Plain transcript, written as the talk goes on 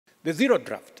The Zero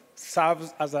Draft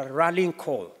serves as a rallying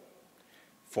call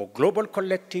for global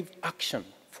collective action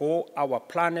for our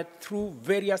planet through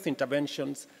various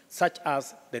interventions such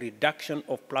as the reduction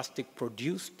of plastic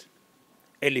produced,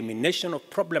 elimination of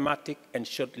problematic and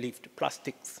short-lived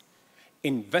plastics,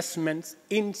 investments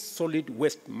in solid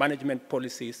waste management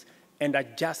policies, and a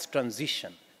just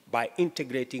transition by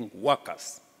integrating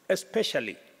workers,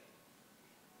 especially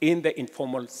in the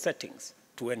informal settings,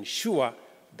 to ensure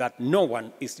that no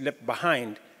one is left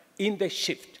behind in the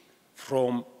shift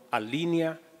from a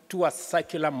linear to a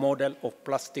circular model of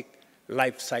plastic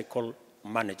life cycle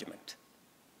management.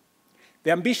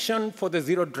 The ambition for the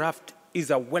Zero Draft is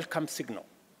a welcome signal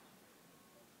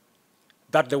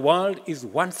that the world is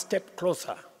one step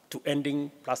closer to ending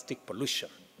plastic pollution,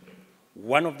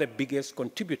 one of the biggest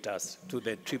contributors to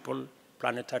the triple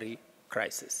planetary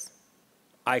crisis.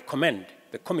 I commend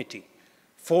the committee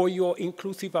for your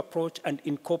inclusive approach and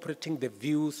incorporating the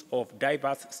views of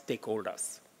diverse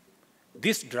stakeholders.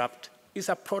 This draft is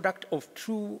a product of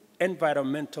true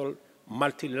environmental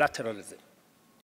multilateralism